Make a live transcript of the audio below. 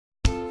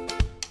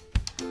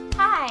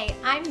Hi,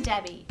 I'm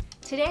Debbie.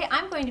 Today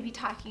I'm going to be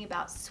talking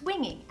about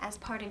swinging as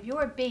part of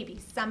your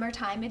baby's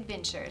summertime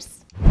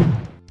adventures.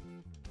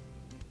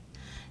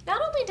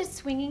 Not only does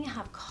swinging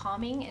have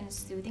calming and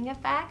soothing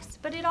effects,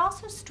 but it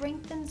also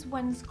strengthens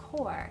one's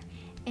core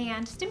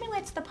and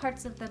stimulates the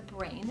parts of the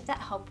brain that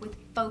help with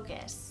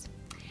focus.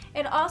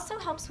 It also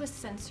helps with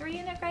sensory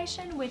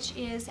integration, which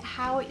is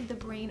how the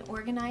brain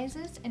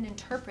organizes and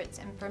interprets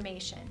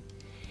information.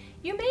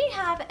 You may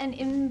have an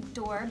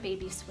indoor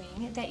baby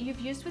swing that you've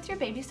used with your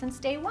baby since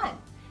day one.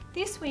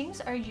 These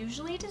swings are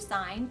usually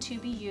designed to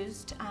be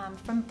used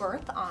from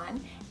birth on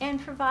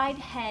and provide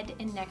head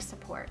and neck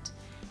support.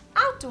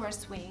 Outdoor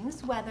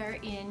swings, whether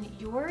in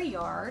your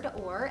yard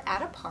or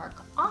at a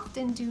park,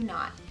 often do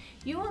not.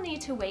 You will need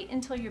to wait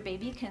until your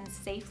baby can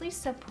safely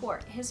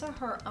support his or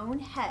her own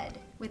head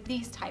with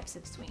these types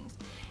of swings.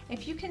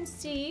 If you can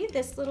see,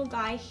 this little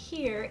guy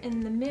here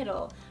in the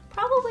middle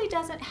probably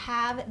doesn't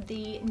have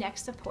the neck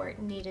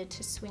support needed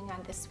to swing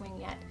on this swing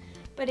yet,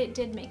 but it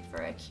did make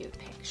for a cute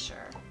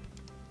picture.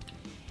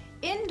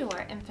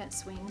 Indoor infant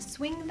swings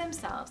swing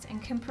themselves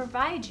and can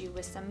provide you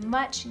with some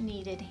much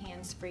needed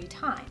hands-free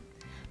time.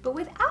 But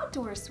with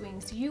outdoor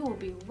swings, you will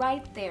be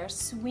right there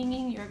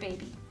swinging your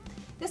baby.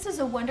 This is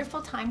a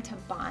wonderful time to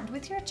bond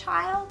with your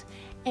child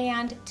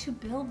and to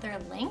build their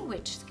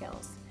language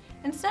skills.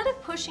 Instead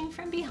of pushing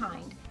from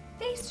behind,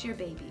 face your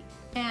baby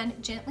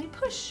and gently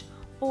push,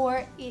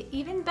 or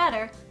even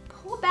better,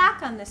 pull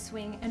back on the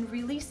swing and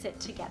release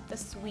it to get the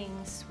swing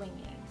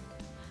swinging.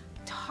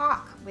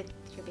 Talk with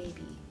your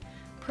baby.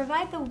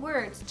 Provide the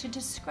words to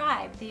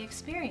describe the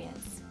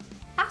experience.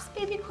 Ask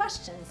baby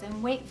questions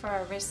and wait for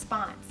a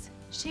response.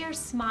 Share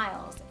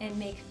smiles and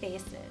make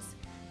faces.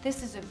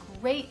 This is a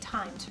great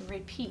time to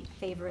repeat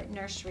favorite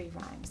nursery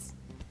rhymes.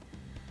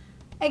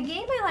 A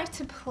game I like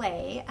to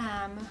play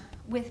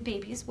with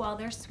babies while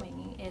they're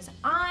swinging is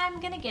I'm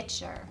gonna get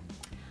your.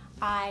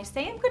 I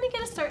say I'm gonna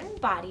get a certain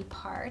body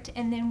part,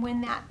 and then when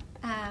that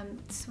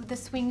the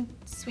swing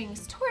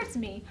swings towards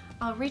me,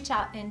 I'll reach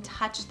out and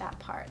touch that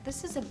part.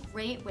 This is a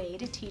great way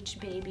to teach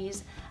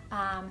babies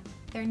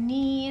their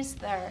knees,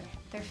 their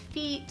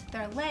feet,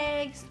 their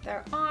legs,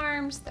 their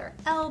arms, their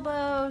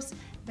elbows,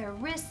 their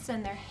wrists,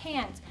 and their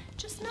hands.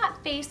 Just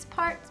not face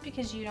parts,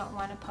 because you don't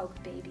want to poke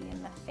baby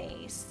in the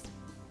face.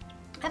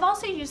 I've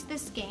also used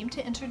this game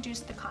to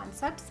introduce the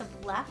concepts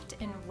of left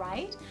and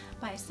right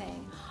by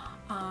saying,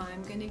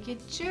 I'm gonna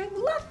get your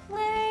left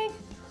leg,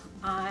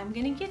 I'm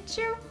gonna get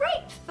your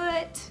right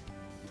foot.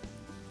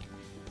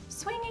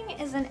 Swinging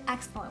is an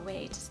excellent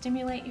way to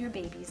stimulate your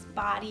baby's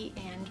body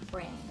and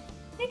brain.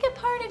 Make it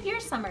part of your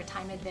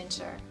summertime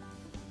adventure.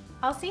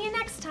 I'll see you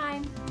next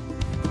time.